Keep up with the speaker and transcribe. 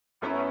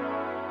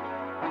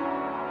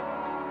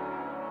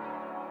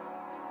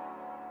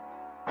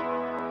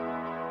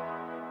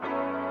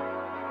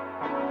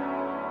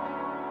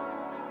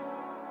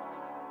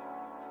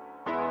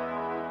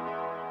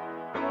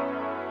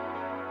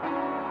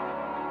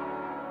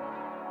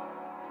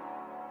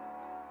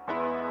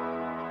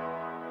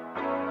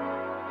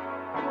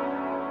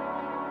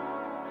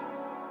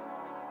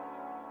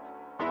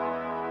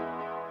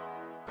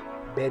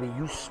Baby,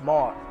 you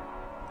smart.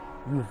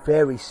 You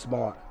very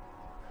smart.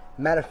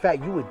 Matter of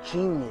fact, you a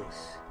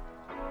genius.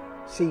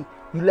 See,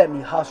 you let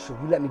me hustle.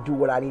 You let me do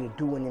what I need to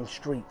do in them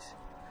streets.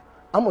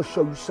 I'm gonna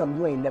show you something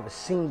you ain't never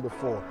seen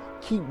before.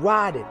 Keep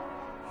riding.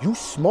 You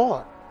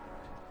smart.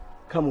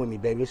 Come with me,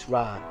 baby. Let's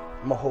ride.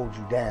 I'm gonna hold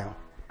you down.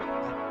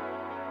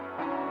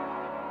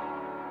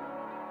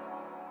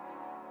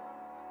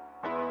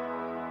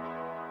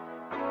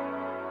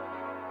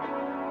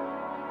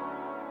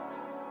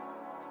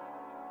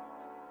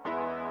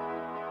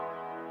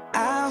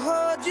 I'll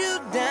hold you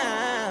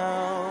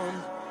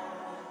down.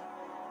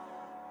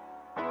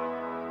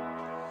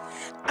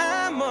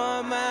 I'm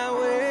on my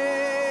way.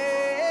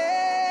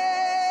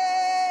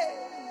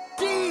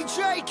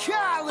 DJ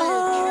Khaled.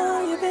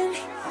 Oh, you've been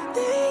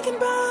thinking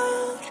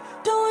about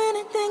doing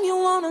anything you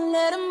wanna,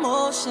 let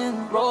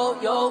emotion roll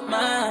your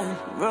mind,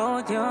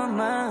 roll your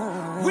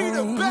mind. We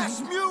the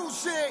best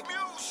music.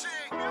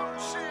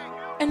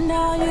 And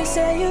now you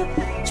say you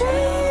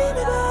dream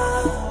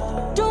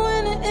about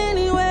doing it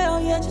anyway. Oh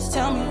yeah, just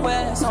tell me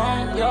where's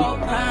on your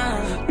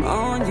mind,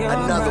 on your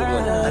Another mind.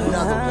 one,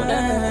 another one.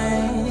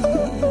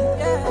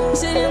 Yeah.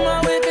 Sit in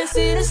my whip and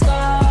see the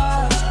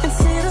stars, and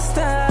see the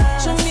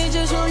stars. Show me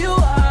just who you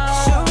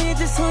are, show me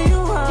just who you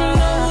are. You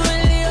know who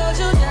really holds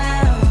you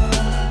down,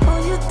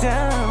 hold you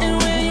down. And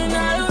when you're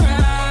not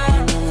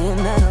around,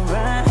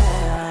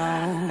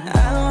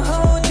 I'll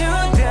hold you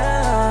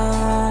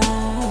down.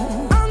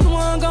 I'm the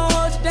one gon'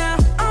 hold you down,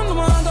 I'm the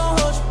one gon'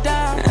 hold you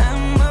down.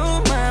 I'm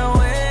on my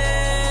way.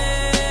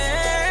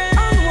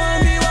 I'm the one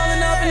be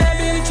rolling up in that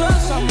Bentley truck,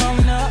 so I'm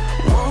rolling up.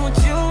 Want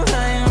you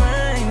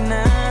right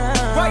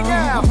now. Right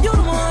now. You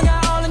the one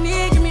got all I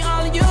need, give me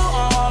all of you,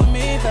 all of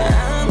me. But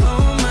I'm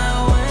on my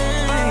way.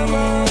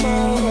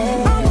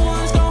 I'm the one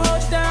that's gon'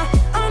 hold you down,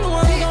 I'm the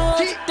one gon'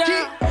 hold you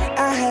down.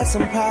 I had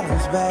some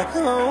problems back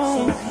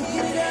home.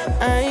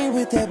 I ain't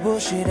with that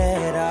bullshit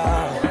at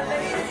all.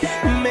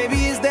 Maybe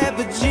it's that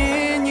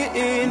Virginia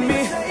in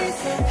me.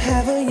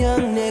 Have a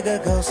young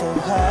nigga go so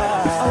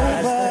hard.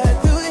 Oh,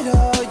 but through it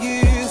all,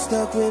 you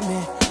stuck with me.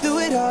 Through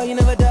it all, you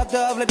never ducked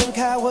off like them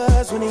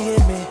cowards when they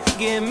hit me.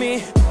 Give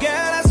me,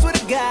 girl, I swear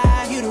to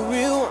God, you the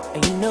real one,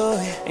 and you know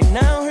it. And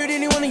I don't hurt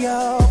any one of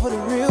y'all for the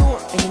real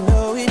one, and you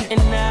know it.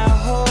 And I'll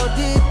hold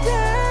it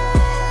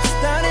down.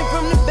 Starting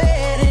from the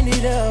bed,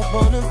 ended up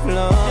on the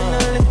floor. And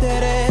I lift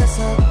that ass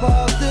up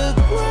off the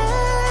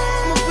ground.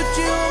 I'ma put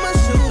you on my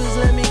shoulders,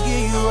 let me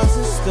give you what's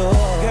in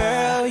store.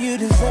 Girl, you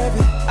deserve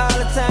it. All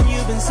the time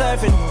you've been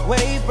surfing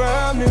away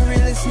from the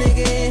realest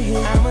nigga in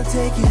here. I'ma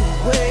take you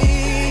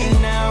away.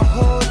 And I'll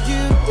hold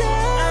you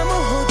down. I'ma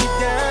hold you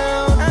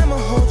down. I'ma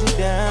hold you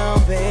down,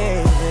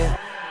 baby.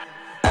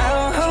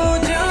 I'll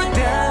hold you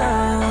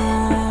down.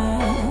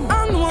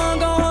 I'm the one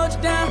gon' hold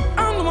you down,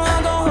 I'm the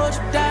one gon' hold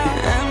you down.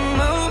 I'm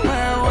on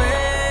my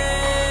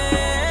way.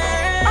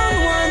 I'm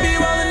the one be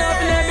rolling up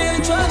in that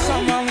Bentley truck, so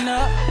I'm rolling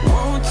up.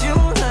 Want you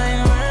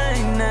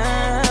right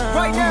now.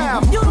 Right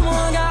now. You the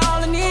one got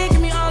all I need,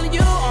 give me all of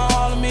you,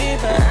 all of me.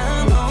 But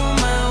I'm on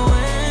my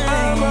way.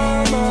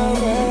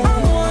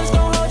 I'm the one that's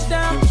gon' hold you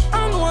down,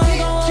 I'm the one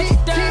gon' hold you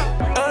down.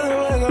 I'm the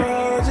one gonna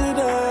hold you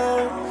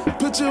down.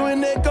 Put you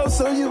in that ghost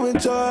so you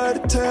enjoy the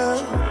town.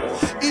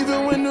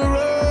 Even when the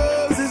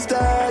roses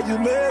die, you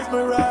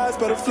mesmerized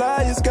by the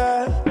flyer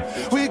sky.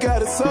 We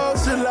gotta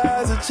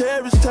socialize and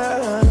cherish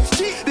time.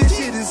 This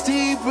shit is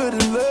deeper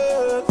than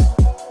love.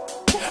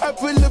 I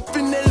pull up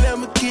in that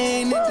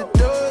Lamborghini, the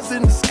doors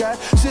in the sky.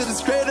 Should've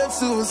straight up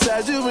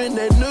suicide you in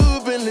that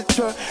new Bentley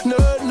truck. No,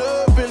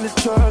 Bentley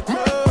truck, no.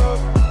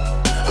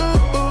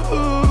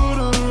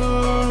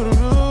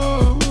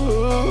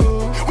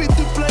 We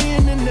do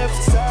playing in that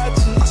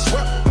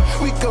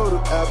Versace. We go to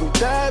Abu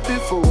Dhabi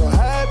for a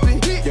hobby.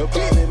 Your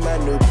body, my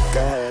new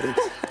Bugatti.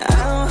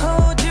 I'll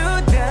hold you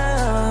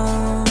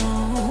down.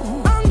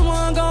 I'm the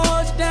one gon'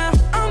 hold you down,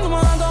 I'm the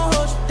one gon'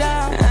 hold you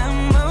down.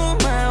 I'm on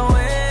my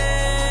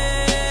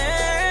way.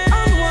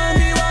 I'm the one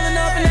be rolling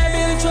up in that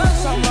Bentley truck,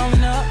 so I'm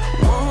rolling up.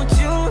 Want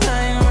you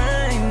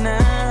right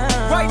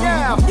now. Right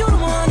now. You the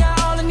one got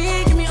all I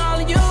need, give me all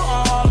of you,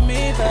 all of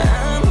me. But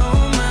I'm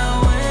on my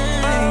way.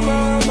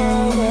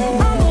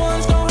 I'm the one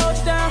that's gon' hold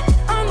you down,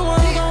 I'm the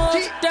one gon'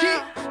 hold you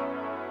down.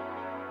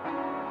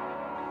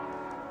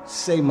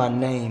 Say my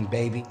name,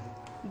 baby.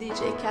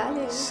 DJ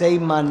Khaled, Say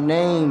my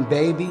name,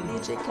 baby.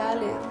 DJ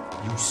Khaled.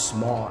 You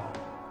smart.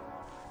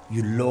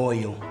 You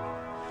loyal.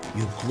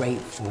 You're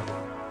grateful.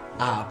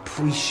 I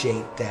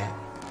appreciate that.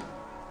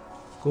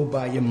 Go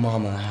buy your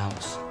mama a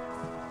house.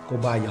 Go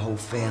buy your whole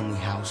family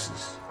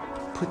houses.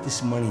 Put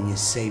this money in your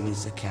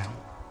savings account.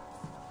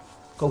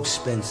 Go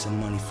spend some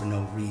money for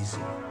no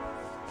reason.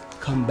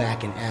 Come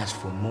back and ask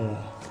for more.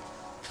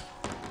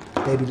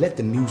 Baby, let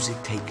the music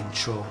take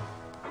control.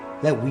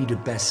 Let We the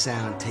Best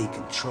Sound take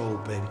control,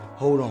 baby.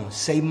 Hold on,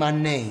 say my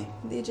name.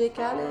 DJ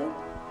Khaled.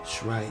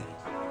 That's right.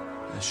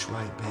 That's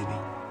right, baby.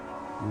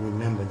 You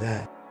remember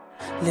that.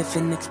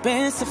 Living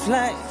expensive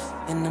life,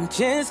 and I'm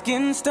just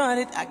getting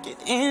started. I get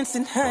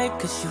instant hype,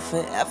 cause you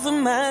forever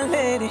my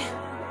lady,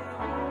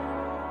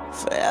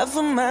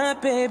 forever my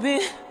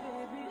baby.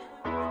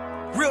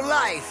 Real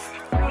life.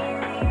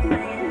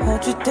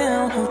 hold you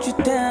down, hold you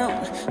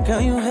down.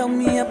 Girl, you held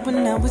me up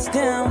when I was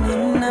down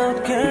and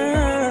out,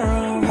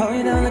 girl. Hold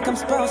you down like I'm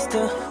supposed to.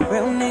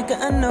 Real nigga,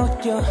 I know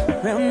you.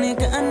 Real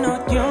nigga, I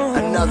know you.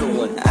 Another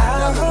one.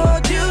 I'll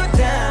hold you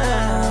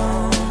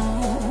down.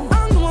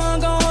 I'm the one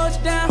gon' hold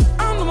you down.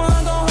 I'm the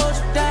one gon' hold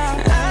you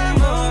down.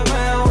 I'm on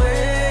my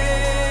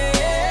way.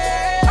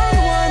 I'm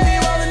the one be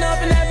rolling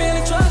up in that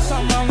Bentley truck, so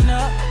I'm rolling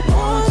up.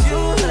 Want you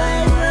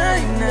like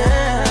right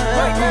now.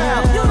 Right now.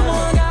 You the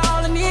one got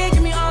all I need.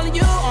 Give me all of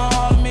you,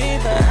 all of me,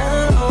 but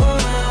I'm on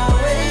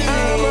my way.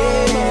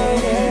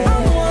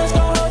 I'm the one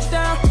gon' hold you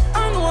down.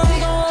 I'm the one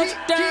gon' hold you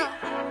down.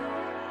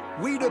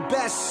 We the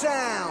best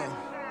sound.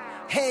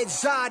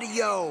 Heads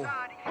audio.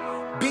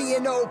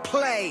 B&O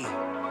play.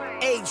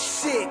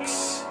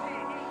 H6.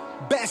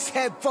 Best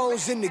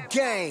headphones in the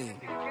game.